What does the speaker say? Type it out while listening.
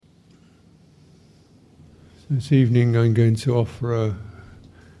This evening I'm going to offer a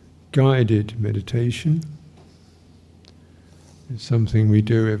guided meditation. It's something we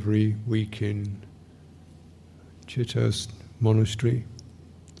do every week in Chitta's monastery.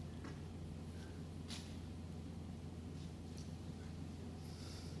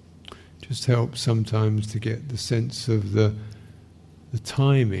 Just helps sometimes to get the sense of the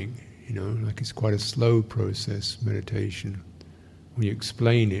timing, like it's quite a slow process, meditation. When you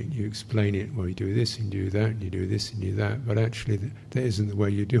explain it, well, you do this and you do that, and you do this and you do that, but actually that isn't the way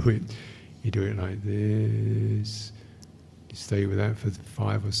you do it. You do it like this, you stay with that for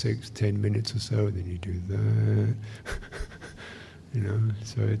 5 or 6, 10 minutes or so, and then you do that.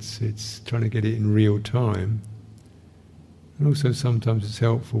 So it's trying to get it in real time. And also sometimes it's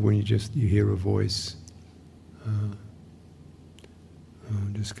helpful when you hear a voice,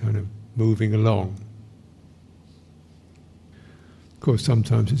 just kind of moving along. Of course,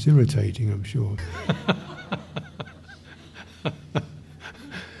 sometimes it's irritating, I'm sure.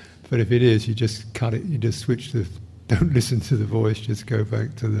 But if it is, you just cut it, you just switch don't listen to the voice, just go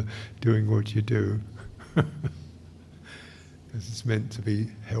back to doing what you do. Because it's meant to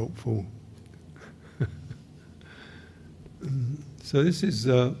be helpful. So this is,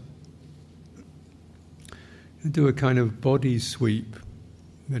 do a kind of body sweep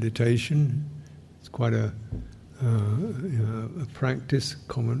meditation. It's quite a practice,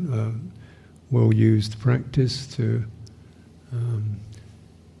 common, well-used practice to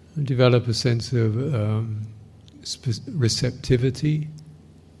develop a sense of receptivity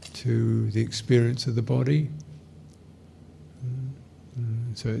to the experience of the body.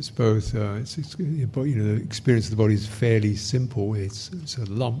 So it's both. The experience of the body is fairly simple. It's a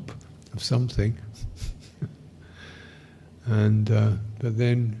lump of something, and but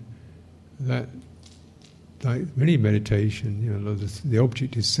then that. Like many meditation, the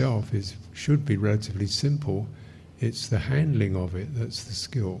object itself should be relatively simple. It's the handling of it that's the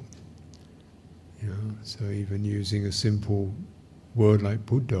skill. So even using a simple word like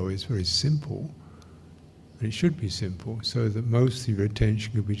Buddha is very simple, and it should be simple, so that most of your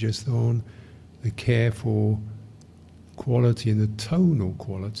attention could be just on the careful quality and the tonal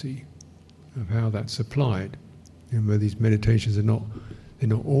quality of how that's applied. And where these meditations they're not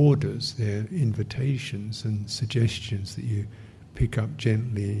orders, they're invitations and suggestions that you pick up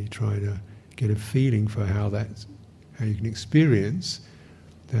gently and you try to get a feeling for how you can experience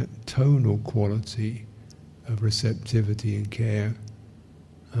that tonal quality of receptivity and care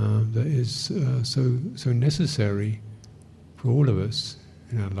that is so necessary for all of us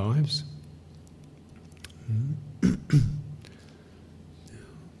in our lives.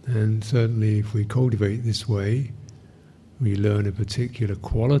 And certainly if we cultivate this way, we learn a particular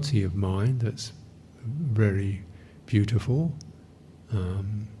quality of mind that's very beautiful,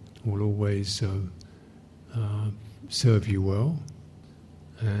 will always serve you well,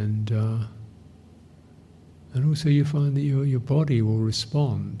 and also you find that your body will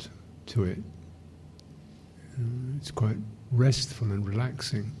respond to it. It's quite restful and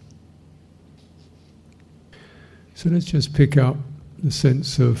relaxing. So let's just pick up the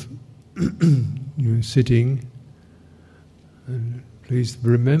sense of sitting. And please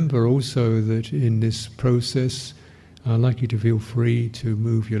remember also that in this process, I'd like you to feel free to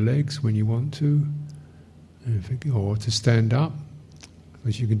move your legs when you want to, or to stand up,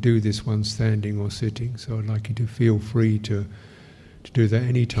 because you can do this one standing or sitting. So I'd like you to feel free to do that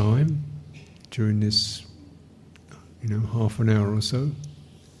any time during this, half an hour or so.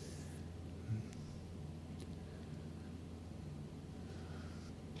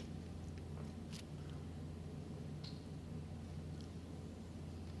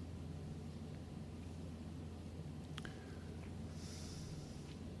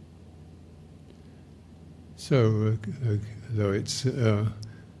 So, though it's a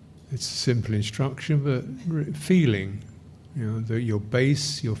simple instruction, but feeling, that your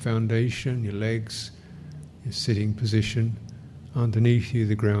base, your foundation, your legs, your sitting position, underneath you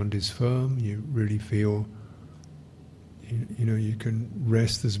the ground is firm. You really feel, you can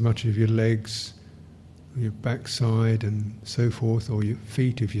rest as much of your legs, your backside and so forth, or your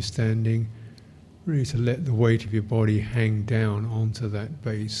feet if you're standing, really to let the weight of your body hang down onto that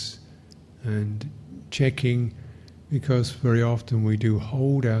base. And checking, because very often we do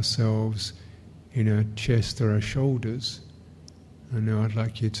hold ourselves in our chest or our shoulders. And now I'd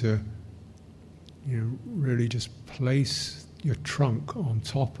like you to, really just place your trunk on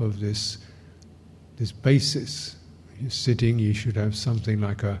top of this basis. If you're sitting, you should have something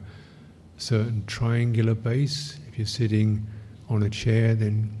like a certain triangular base. If you're sitting on a chair,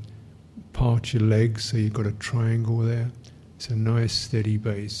 then part your legs so you've got a triangle there. It's a nice steady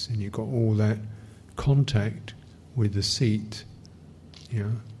base, and you've got all that contact with the seat,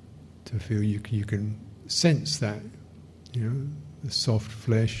 to feel you can sense that, the soft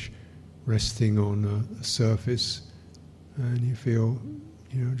flesh resting on a surface, and you feel,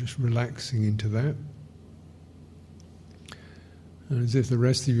 just relaxing into that. And as if the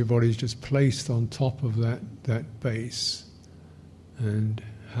rest of your body is just placed on top of that base. And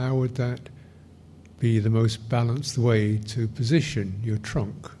how would that be the most balanced way to position your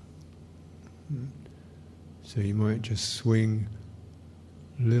trunk? So you might just swing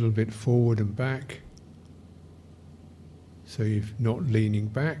a little bit forward and back, so you're not leaning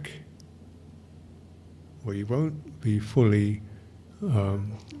back, or you won't be fully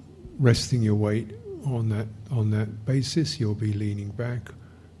resting your weight on that basis. You'll be leaning back,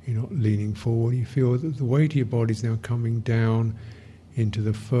 you're not leaning forward. You feel that the weight of your body is now coming down into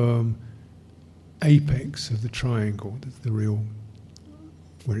the firm apex of the triangle, that's the real,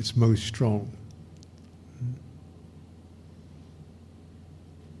 where it's most strong.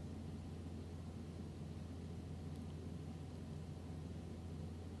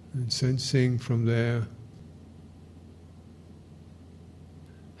 And sensing from there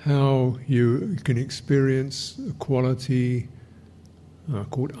how you can experience a quality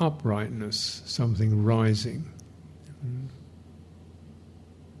called uprightness, something rising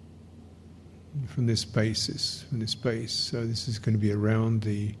from this basis, from this base. So this is going to be around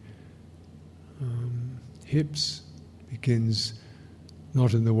the hips, begins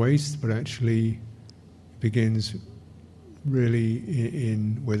not in the waist, but actually begins really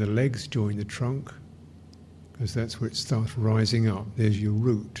in where the legs join the trunk, because that's where it starts rising up. There's your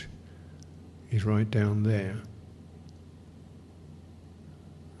root, is right down there.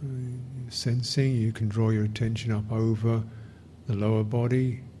 Sensing, you can draw your attention up over the lower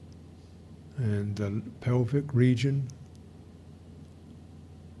body and the pelvic region.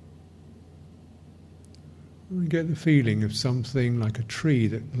 And get the feeling of something like a tree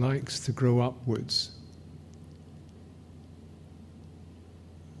that likes to grow upwards.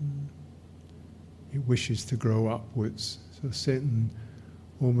 It wishes to grow upwards, so sitting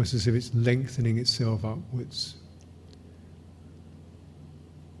almost as if it's lengthening itself upwards.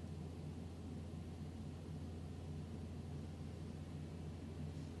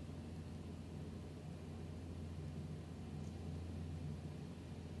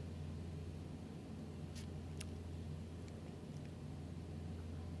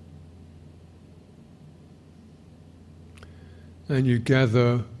 And you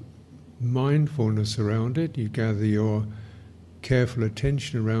gather mindfulness around it, you gather your careful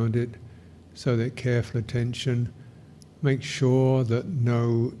attention around it, so that careful attention makes sure that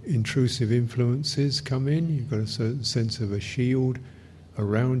no intrusive influences come in. You've got a certain sense of a shield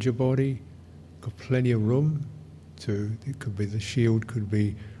around your body, got plenty of room it could be, the shield could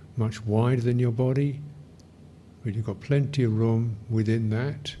be much wider than your body, but you've got plenty of room within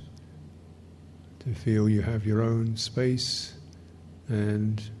that to feel you have your own space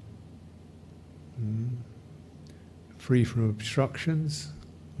and free from obstructions,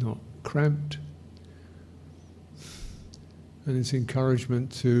 not cramped. And it's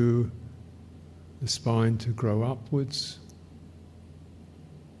encouragement to the spine to grow upwards.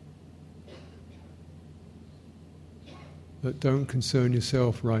 But don't concern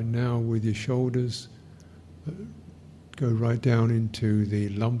yourself right now with your shoulders, but go right down into the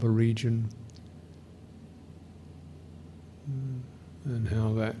lumbar region, and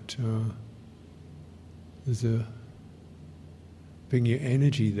how that bring your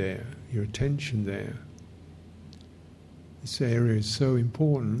energy there, your attention there. This area is so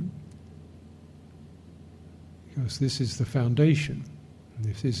important because this is the foundation. And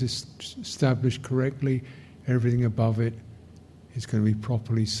if this is established correctly, everything above it is going to be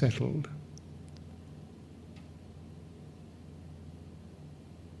properly settled.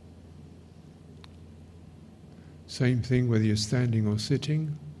 Same thing whether you're standing or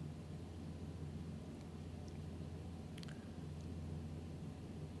sitting.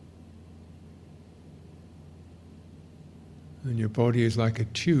 And your body is like a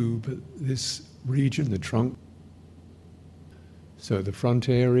tube at this region, the trunk. So the front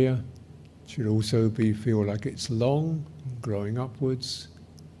area should also feel like it's long, growing upwards,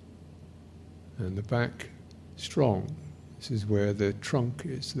 and the back strong. This is where the trunk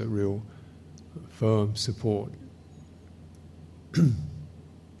is, the real firm support.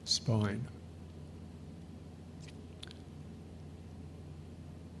 Spine.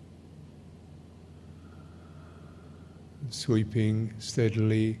 Sweeping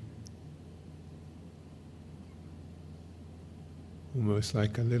steadily, almost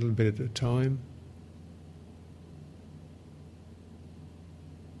like a little bit at a time.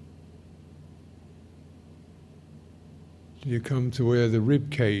 you come to where the rib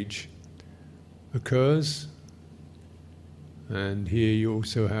cage occurs, and here you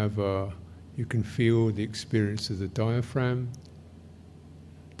also have you can feel the experience of the diaphragm.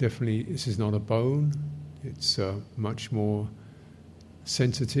 Definitely, this is not a bone, it's much more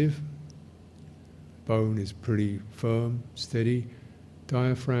sensitive. Bone is pretty firm, steady.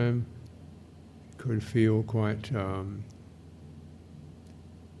 Diaphragm could feel quite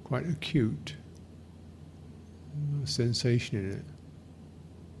acute sensation in it.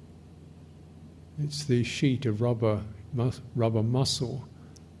 It's the sheet of rubber muscle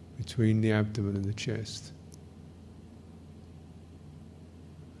between the abdomen and the chest.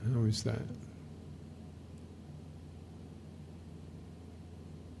 How is that?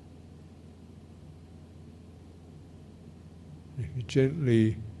 If you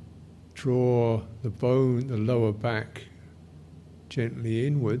gently draw the bone, the lower back, gently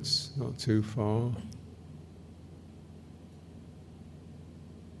inwards, not too far.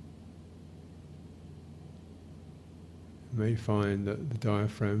 You may find that the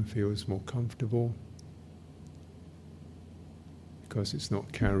diaphragm feels more comfortable because it's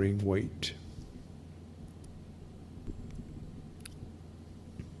not carrying weight.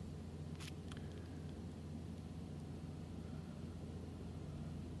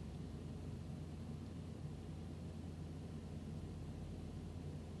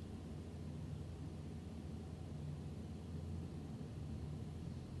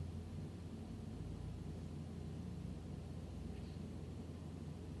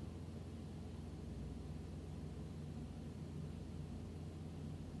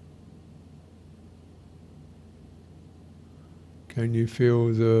 Can you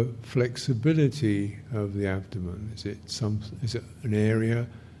feel the flexibility of the abdomen? Is it an area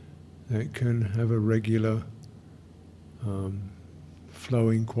that can have a regular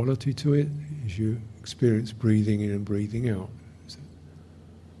flowing quality to it as you experience breathing in and breathing out?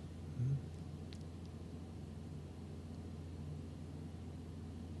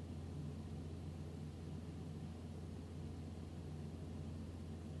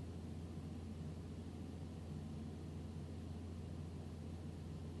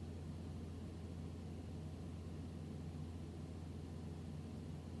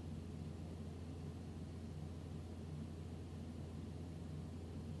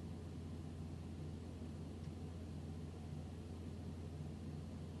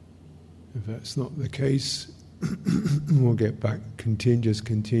 If that's not the case, we'll get back, just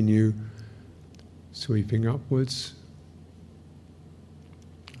continue sweeping upwards.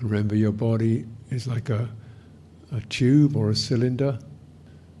 Remember, your body is like a tube or a cylinder,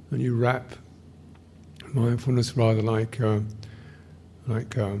 and you wrap mindfulness rather like a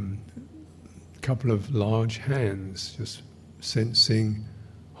couple of large hands, just sensing,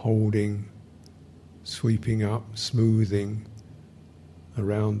 holding, sweeping up, smoothing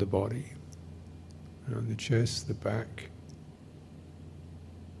around the body. Around the chest, the back.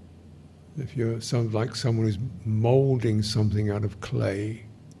 If you're like someone who's moulding something out of clay,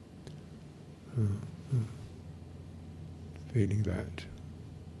 feeling that.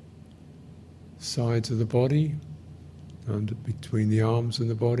 Sides of the body, between the arms and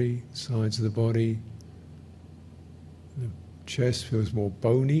the body, sides of the body. The chest feels more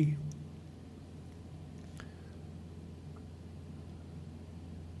bony.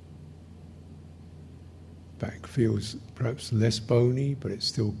 Back feels perhaps less bony, but it's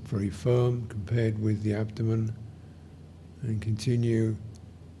still very firm compared with the abdomen. And continue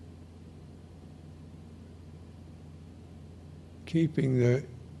keeping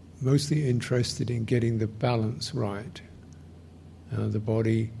mostly interested in getting the balance right. How the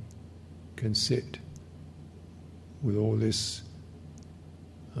body can sit with all this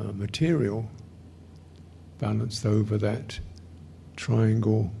material balanced over that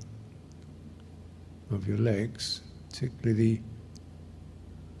triangle of your legs, particularly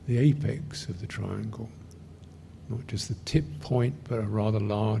the apex of the triangle, not just the tip point, but a rather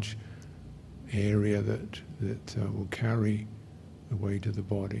large area that will carry the weight of the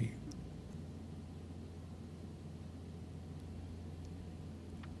body.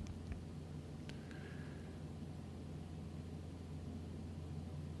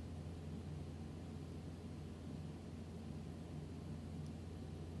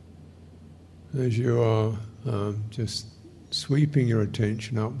 As you are just sweeping your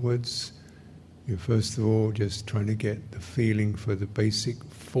attention upwards, you're first of all just trying to get the feeling for the basic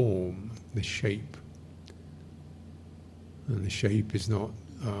form, the shape. And the shape is not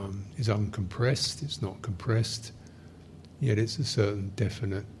is uncompressed, it's not compressed, yet it's a certain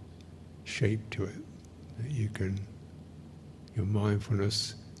definite shape to it that your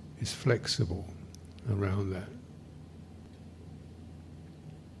mindfulness is flexible around that.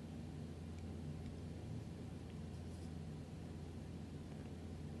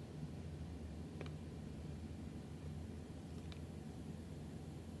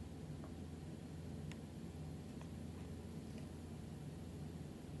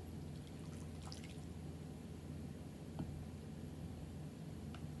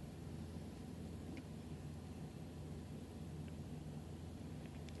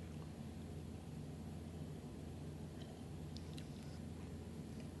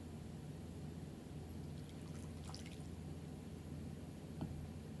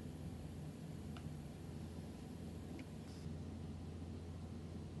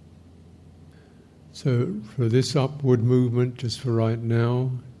 So for this upward movement, just for right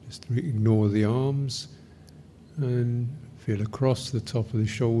now, just ignore the arms and feel across the top of the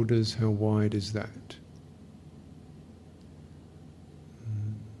shoulders. How wide is that?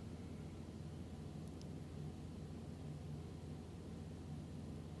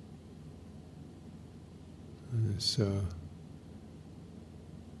 So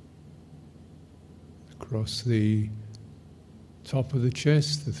across the top of the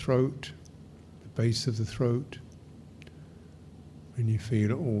chest, the throat, the base of the throat, and you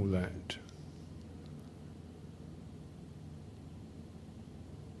feel all that.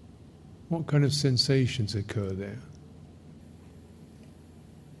 What kind of sensations occur there?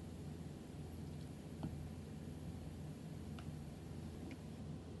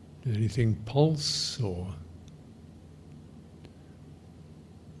 Did anything pulse or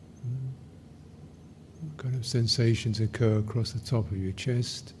what kind of sensations occur across the top of your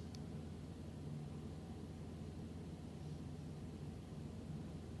chest?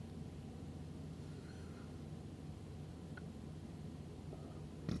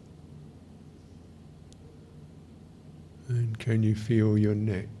 And can you feel your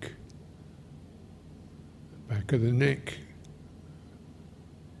neck? The back of the neck,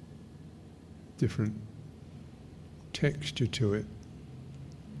 different texture to it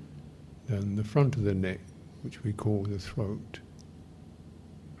than the front of the neck, which we call the throat.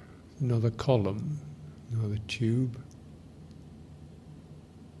 Another column, another tube.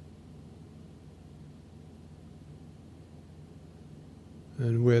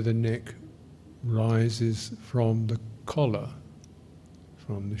 And where the neck rises from the collar,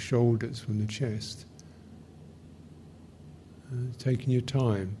 from the shoulders, from the chest. Taking your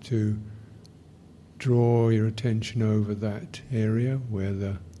time to draw your attention over that area where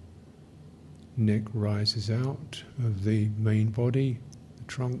the neck rises out of the main body, the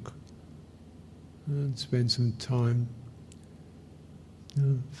trunk, and spend some time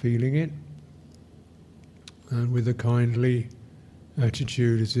feeling it, and with a kindly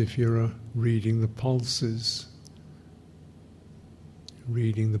attitude as if you're reading the pulses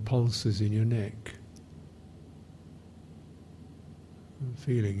in your neck, and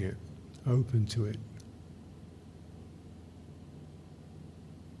feeling it, open to it.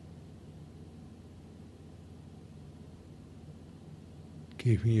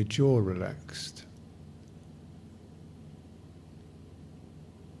 Keeping your jaw relaxed.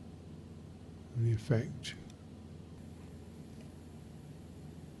 And the effect.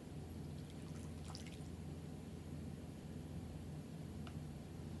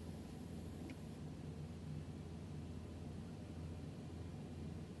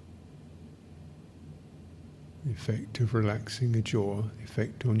 The effect of relaxing the jaw, the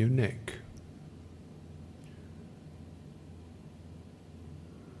effect on your neck.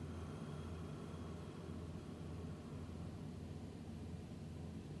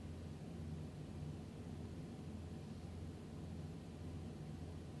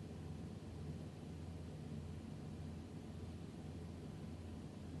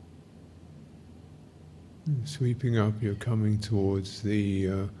 Sweeping up, you're coming towards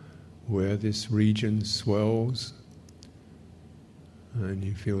the where this region swells, and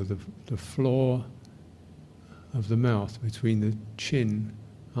you feel the floor of the mouth between the chin,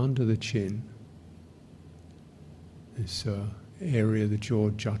 under the chin, this area of the jaw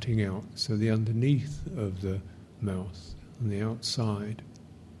jutting out, so the underneath of the mouth, on the outside.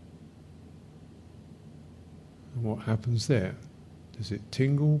 And what happens there? Does it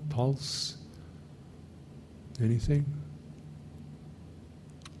tingle, pulse? Anything?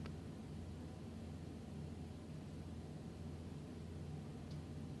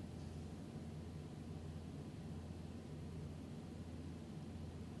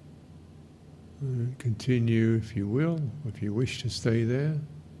 Continue if you will, if you wish to stay there,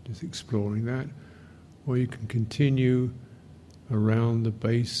 just exploring that. Or you can continue around the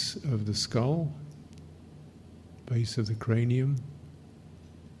base of the skull, base of the cranium.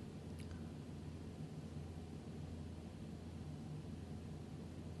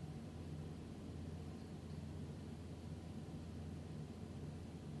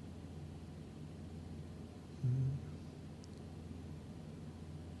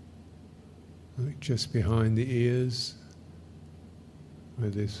 Like just behind the ears,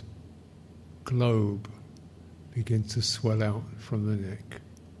 where this globe begins to swell out from the neck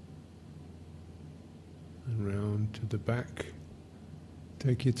and round to the back.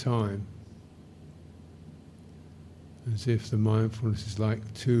 Take your time, as if the mindfulness is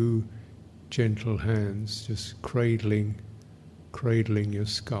like two gentle hands just cradling your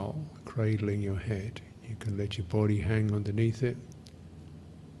skull, cradling your head. You can let your body hang underneath it.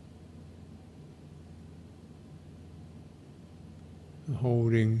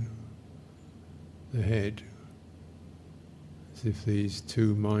 holding the head as if these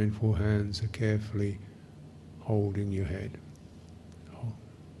two mindful hands are carefully holding your head.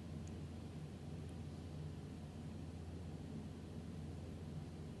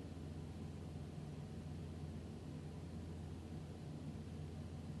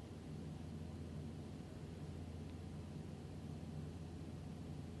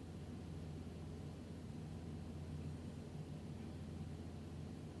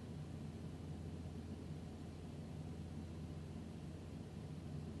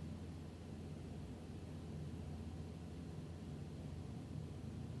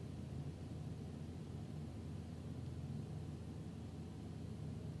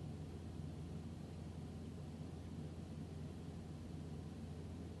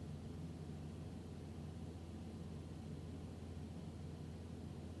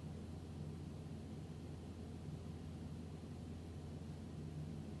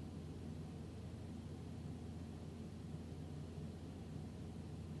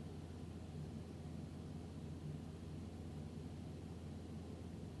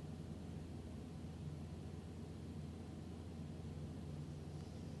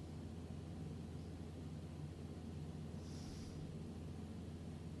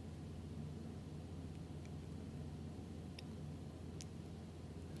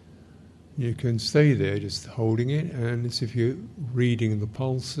 You can stay there just holding it, and as if you're reading the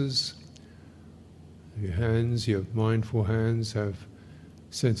pulses. Your hands, your mindful hands have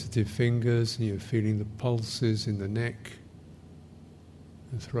sensitive fingers, and you're feeling the pulses in the neck,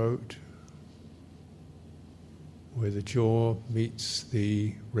 the throat, where the jaw meets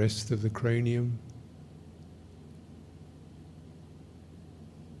the rest of the cranium.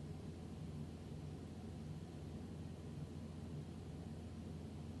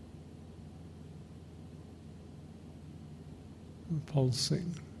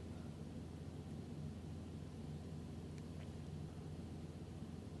 Pulsing.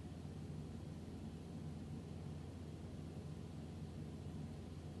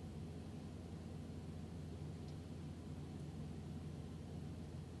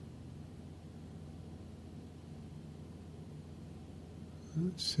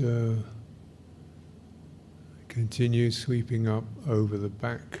 Let's continue sweeping up over the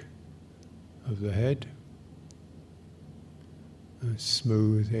back of the head. A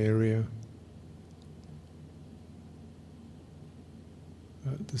smooth area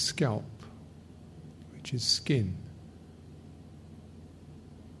at the scalp, which is skin.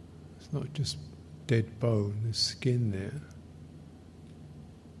 It's not just dead bone, there's skin there.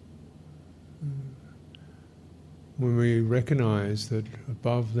 When we recognize that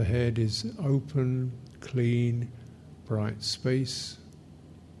above the head is open, clean, bright space,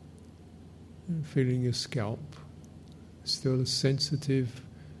 and feeling your scalp, still sensitive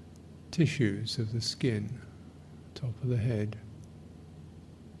tissues of the skin, top of the head.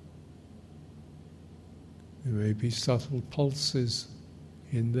 There may be subtle pulses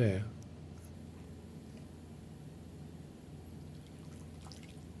in there.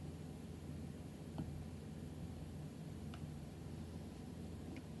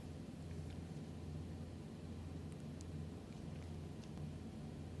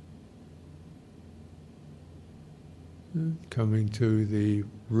 Coming to the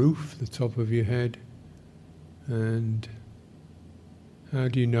roof, the top of your head, and how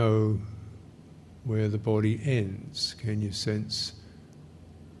do you know where the body ends? Can you sense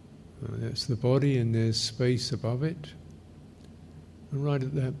that's the body and there's space above it? And right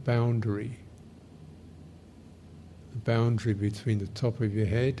at that boundary, the boundary between the top of your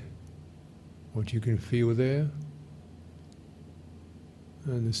head, what you can feel there,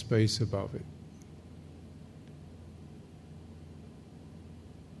 and the space above it.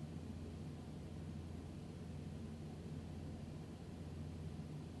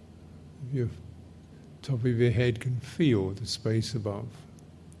 Your top of your head can feel the space above.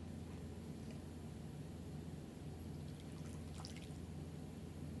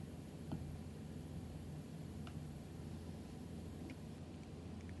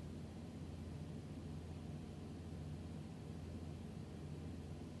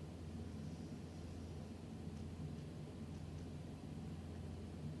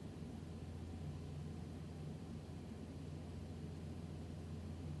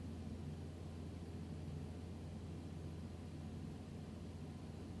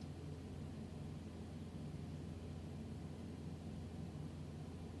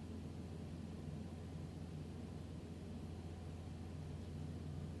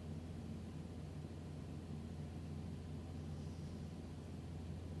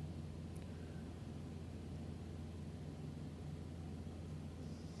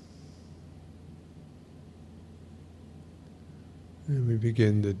 And we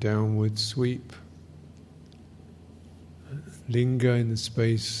begin the downward sweep. Linger in the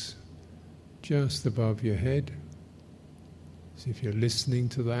space just above your head. As if you're listening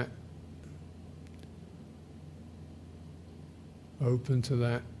to that. Open to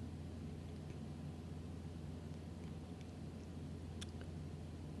that.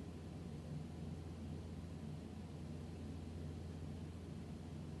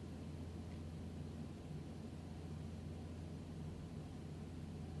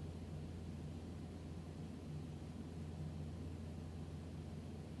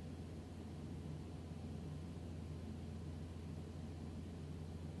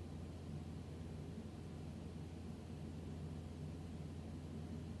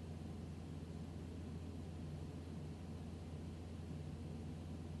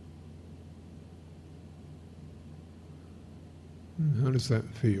 How does that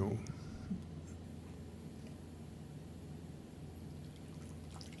feel?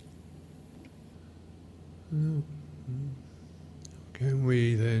 Can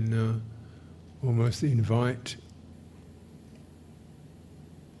we then almost invite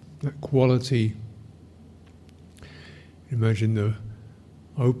that quality? Imagine the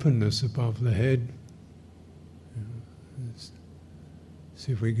openness above the head.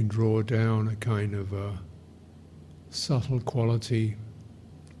 See if we can draw down a kind of subtle quality,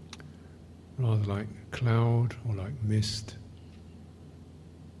 rather like cloud or like mist,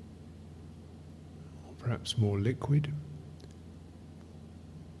 or perhaps more liquid.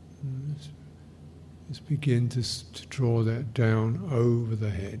 Just begin to draw that down over the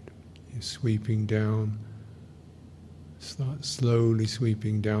head. You're sweeping down, start slowly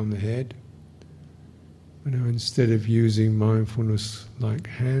sweeping down the head. But now instead of using mindfulness like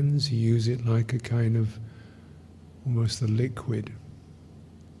hands, you use it like a kind of almost a liquid,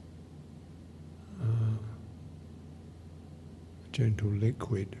 a gentle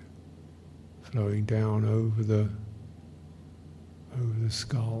liquid flowing down over the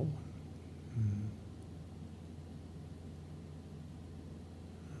skull.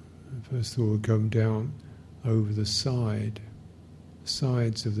 And first of all, we'll come down over the sides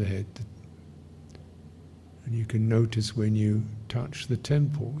of the head, and you can notice when you touch the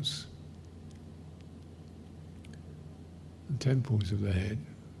temples of the head.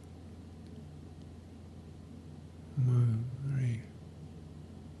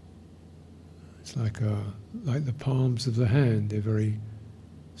 It's like the palms of the hand. They're very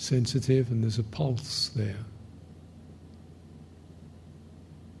sensitive, and there's a pulse there.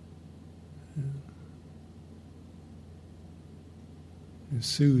 It's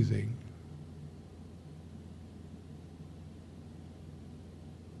soothing.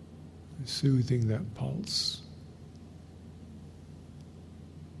 Soothing that pulse.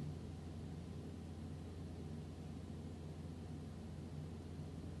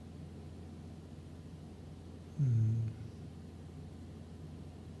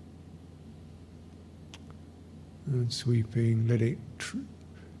 And sweeping, let it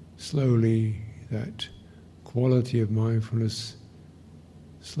slowly, that quality of mindfulness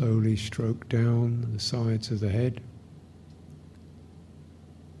slowly stroke down the sides of the head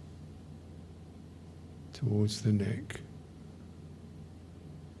towards the neck.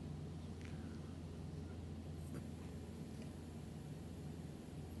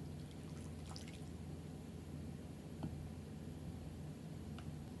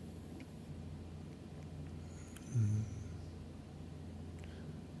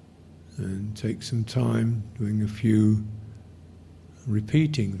 And take some time doing a few,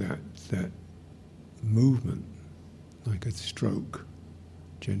 repeating that movement like a stroke,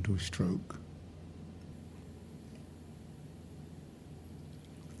 gentle stroke.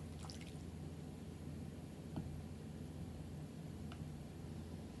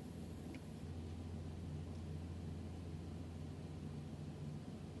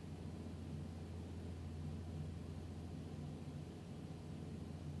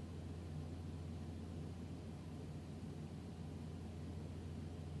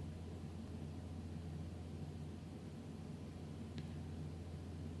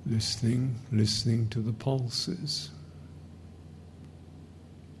 Listening to the pulses.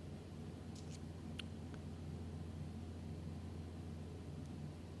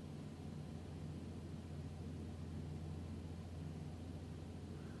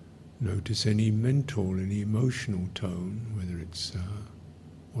 Notice any mental, any emotional tone, whether it's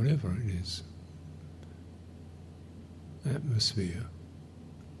whatever it is. Atmosphere.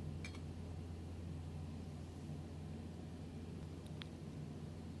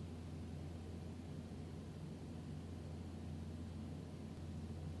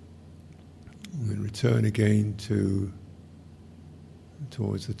 And then return again to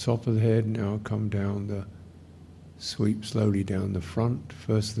towards the top of the head. Now come down sweep slowly down the front,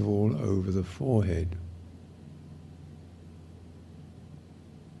 first of all over the forehead.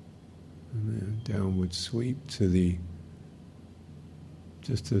 And then downward sweep to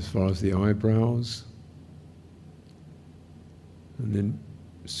just as far as the eyebrows. And then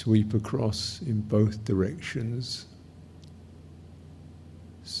sweep across in both directions.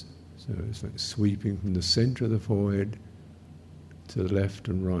 So it's like sweeping from the center of the forehead to the left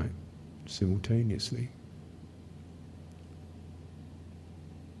and right simultaneously.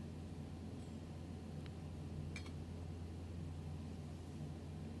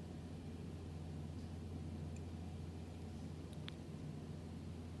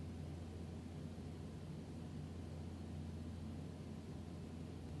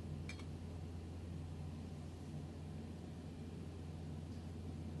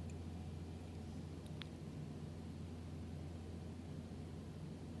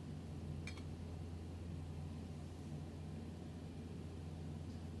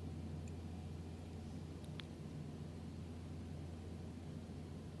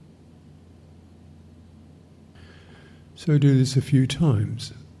 So do this a few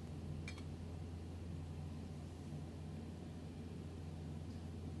times.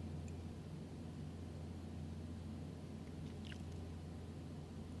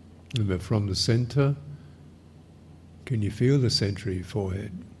 Remember, from the center, can you feel the center of your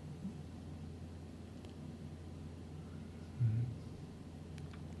forehead?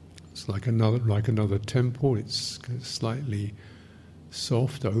 It's like another temple. It's got a slightly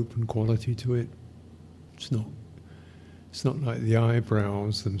soft, open quality to it. It's not like the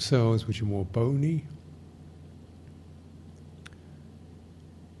eyebrows themselves, which are more bony.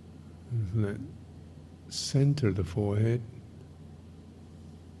 And from that center of the forehead,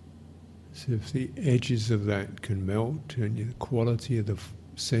 so if the edges of that can melt, and the quality of the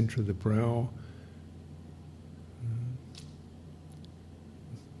center of the brow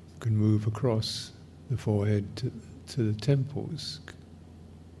can move across the forehead to the temples,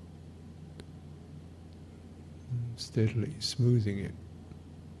 steadily smoothing it.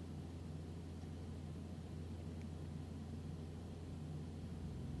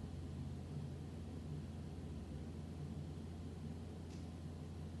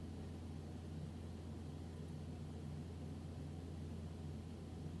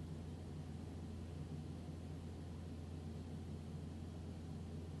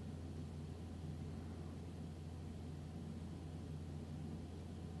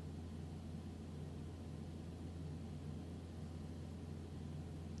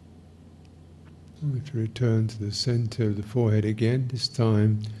 To return to the center of the forehead again, this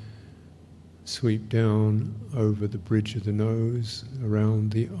time sweep down over the bridge of the nose,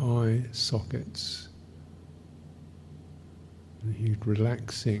 around the eye sockets. And you're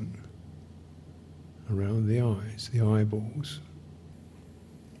relaxing around the eyes, the eyeballs.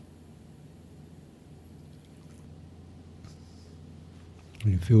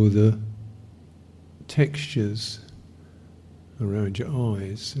 And you feel the textures around your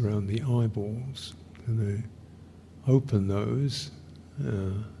eyes, around the eyeballs, and they open those,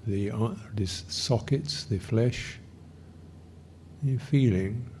 these sockets, the flesh. You're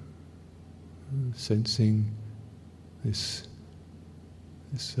feeling, sensing this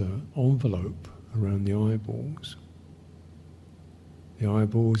envelope around the eyeballs. The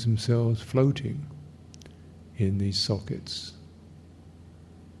eyeballs themselves floating in these sockets,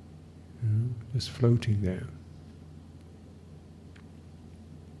 just floating there.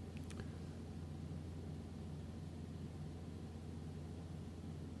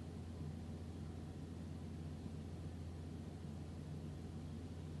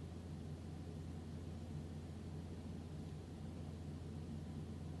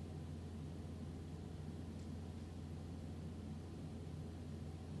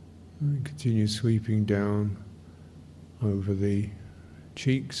 And continue sweeping down over the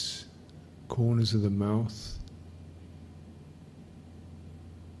cheeks, corners of the mouth,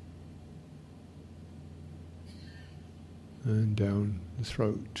 and down the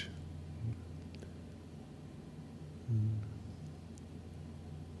throat.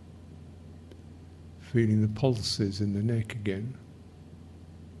 Feeling the pulses in the neck again.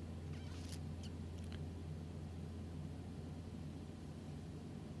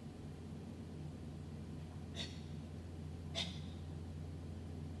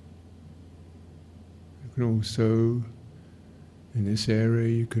 You can also, in this area,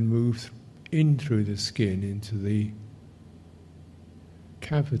 you can move in through the skin into the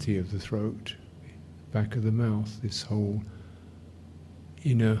cavity of the throat, back of the mouth, this whole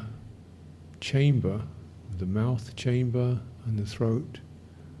inner chamber, the mouth chamber, and the throat,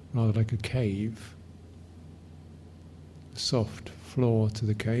 rather like a cave. A soft floor to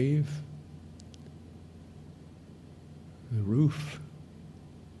the cave, the roof,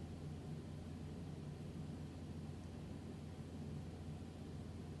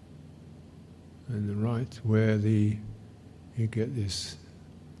 and the right where you get this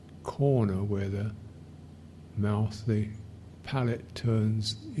corner where the mouth, the palate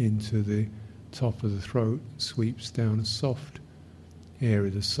turns into the top of the throat, sweeps down a soft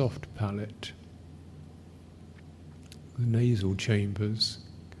area, the soft palate. The nasal chambers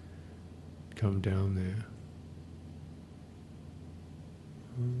come down there.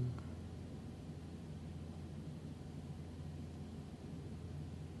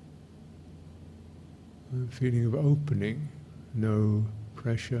 A feeling of opening, no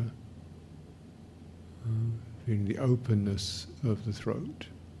pressure, feeling the openness of the throat.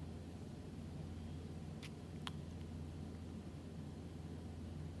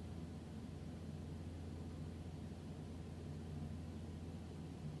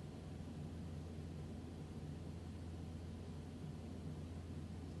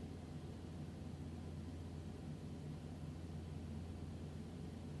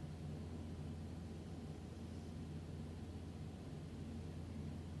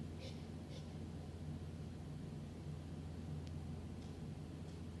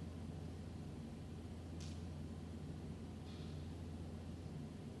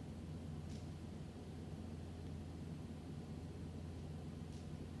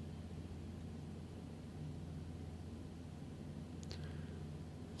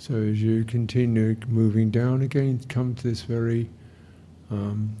 So as you continue moving down again, come to this very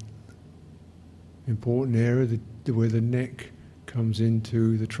important area where the neck comes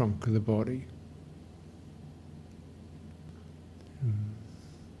into the trunk of the body.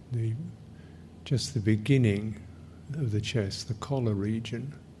 Just the beginning of the chest, the collar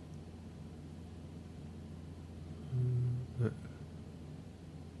region.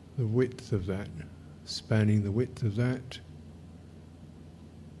 The width of that, spanning the width of that.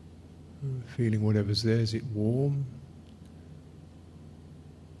 Feeling whatever's there, is it warm,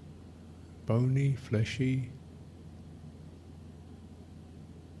 bony, fleshy?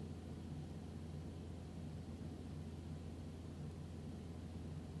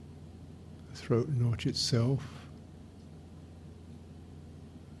 The throat notch itself,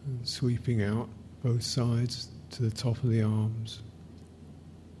 and sweeping out both sides to the top of the arms.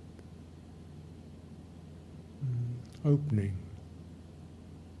 Opening.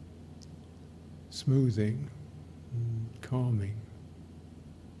 Smoothing, calming.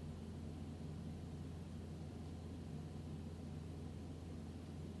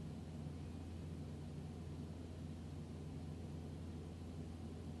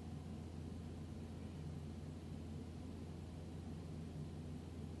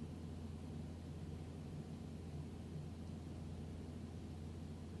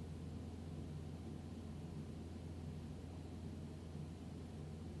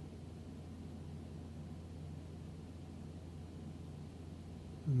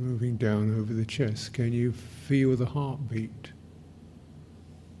 Moving down over the chest, can you feel the heartbeat,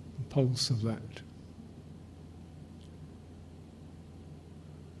 the pulse of that?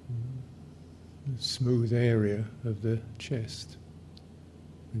 The smooth area of the chest,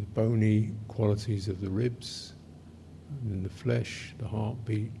 the bony qualities of the ribs, and then the flesh, the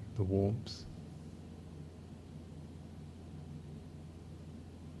heartbeat, the warmth.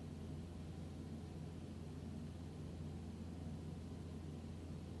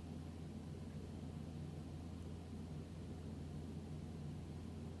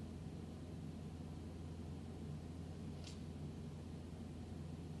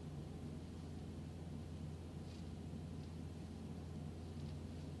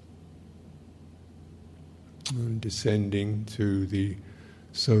 And descending to the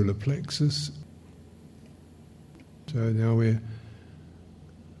solar plexus. So now we're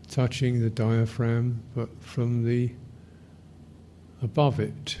touching the diaphragm, but from the above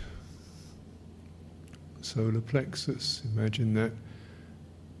it. Solar plexus. Imagine that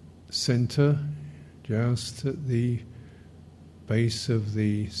center, just at the base of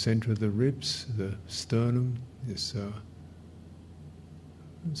the center of the ribs, the sternum. It's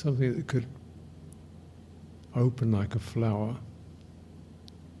something that could open like a flower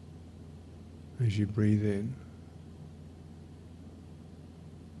as you breathe in.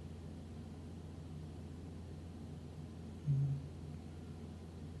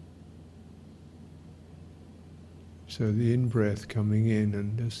 So the in-breath coming in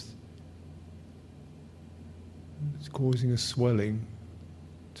and just it's causing a swelling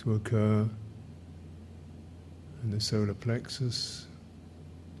to occur, and the solar plexus.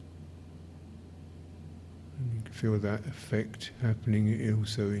 And you can feel that effect happening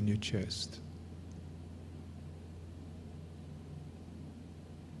also in your chest.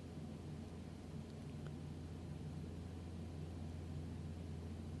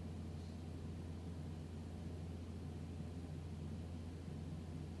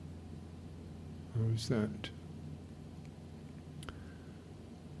 How is that?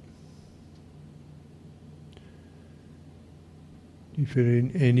 Do you feel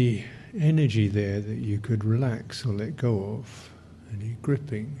any energy there that you could relax or let go of? Any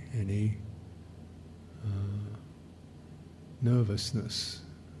gripping, any nervousness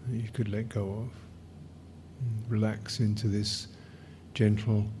that you could let go of? And relax into this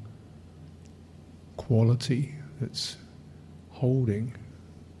gentle quality that's holding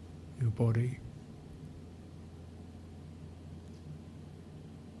your body.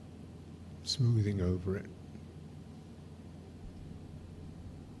 Smoothing over it.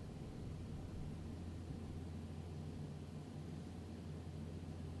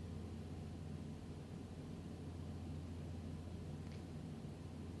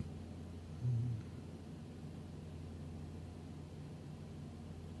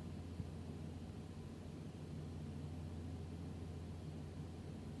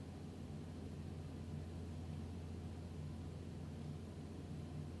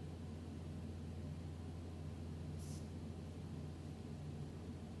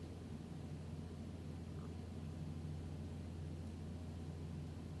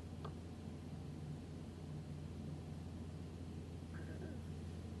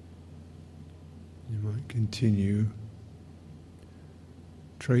 You might continue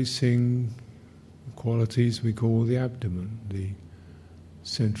tracing the qualities we call the abdomen, the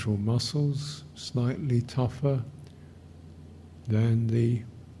central muscles, slightly tougher than the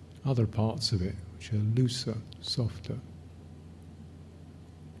other parts of it, which are looser, softer.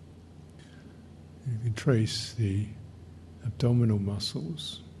 You can trace the abdominal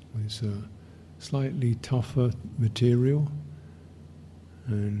muscles with a slightly tougher material,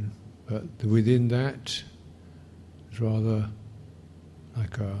 but within that is rather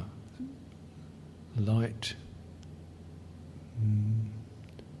like a light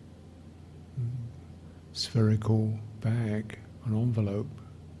spherical bag, an envelope,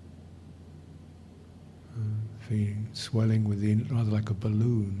 feeling swelling within, rather like a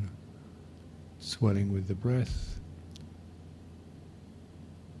balloon, swelling with the breath.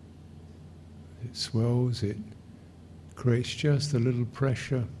 It swells, it creates just a little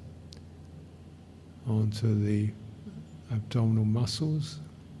pressure onto the abdominal muscles.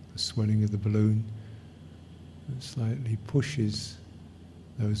 The swelling of the balloon slightly pushes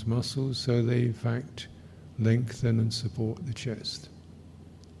those muscles so they in fact lengthen and support the chest.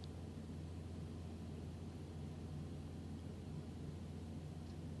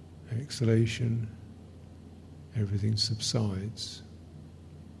 Exhalation, everything subsides.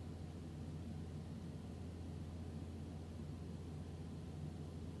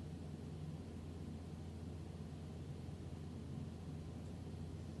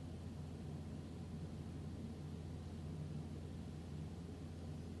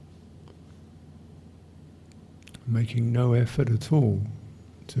 Making no effort at all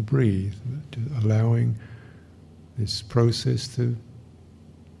to breathe, allowing this process to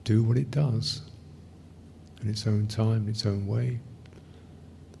do what it does in its own time, its own way.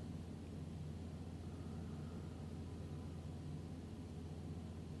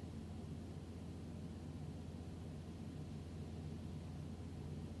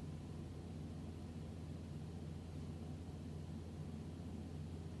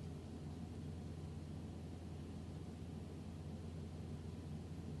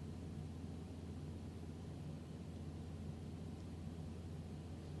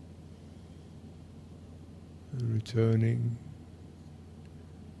 Returning,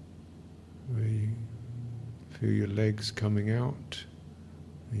 where you feel your legs coming out,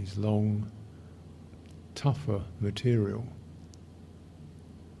 these long, tougher material.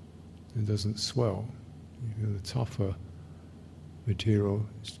 It doesn't swell. You feel the tougher material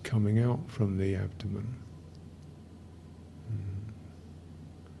is coming out from the abdomen.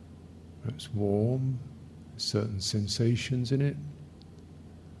 Perhaps warm, certain sensations in it.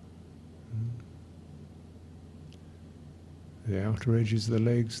 The outer edges of the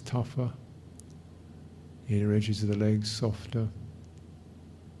legs tougher, inner edges of the legs softer.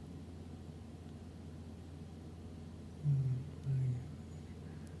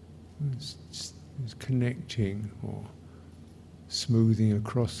 It's connecting or smoothing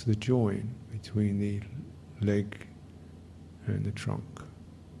across the joint between the leg and the trunk.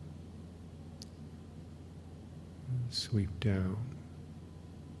 sweep down.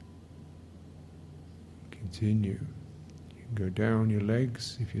 Continue. You can go down your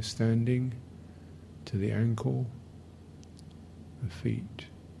legs if you're standing to the ankle, the feet.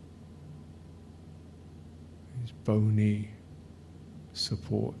 These bony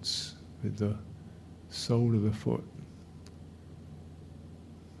supports with the sole of the foot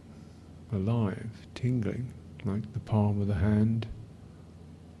alive, tingling like the palm of the hand.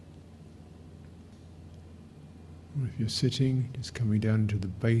 Or if you're sitting, just coming down to the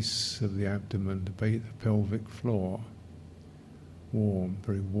base of the abdomen, the pelvic floor, warm,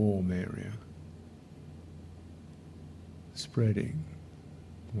 very warm area, spreading,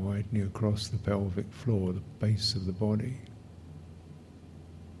 widening across the pelvic floor, the base of the body.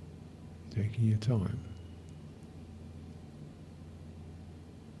 Taking your time.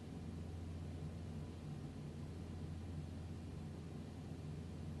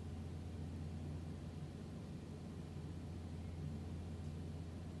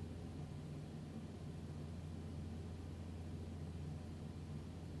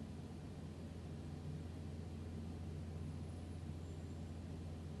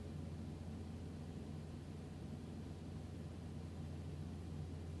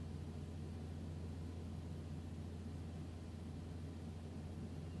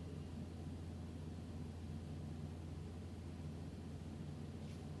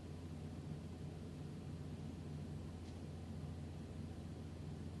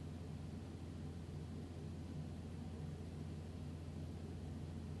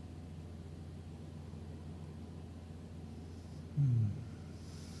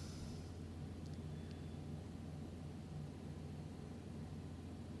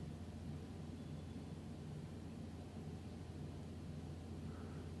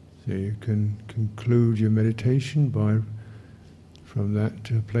 So you can conclude your meditation from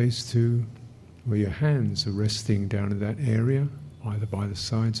that place to where your hands are resting down in that area, either by the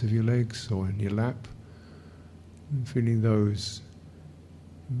sides of your legs or in your lap, and feeling those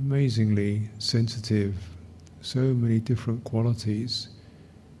amazingly sensitive, so many different qualities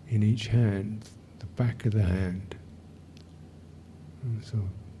in each hand, the back of the hand, and so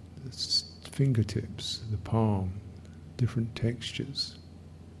the fingertips, the palm, different textures,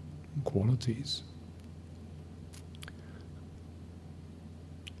 qualities.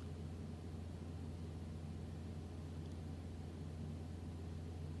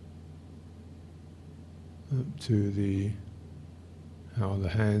 Up to how the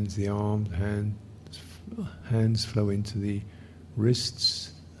hands, the arms, hands flow into the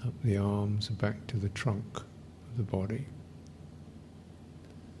wrists, up the arms, and back to the trunk of the body.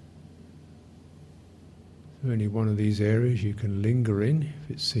 So any one of these areas you can linger in if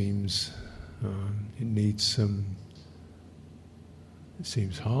it seems it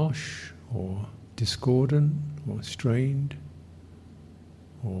seems harsh or discordant or strained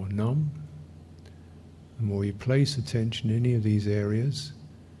or numb. The more you place attention in any of these areas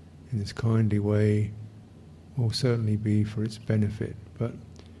in this kindly way will certainly be for its benefit, but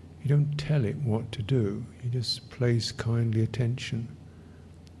you don't tell it what to do, you just place kindly attention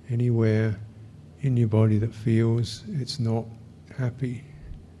anywhere in your body that feels it's not happy,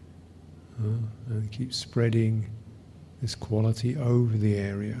 and keep spreading this quality over the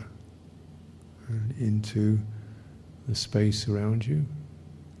area and into the space around you,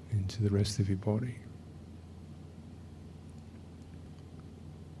 into the rest of your body.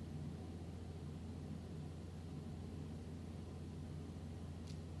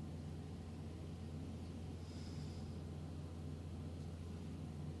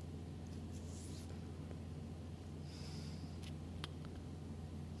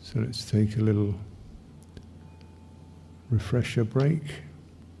 So let's take a little refresher break.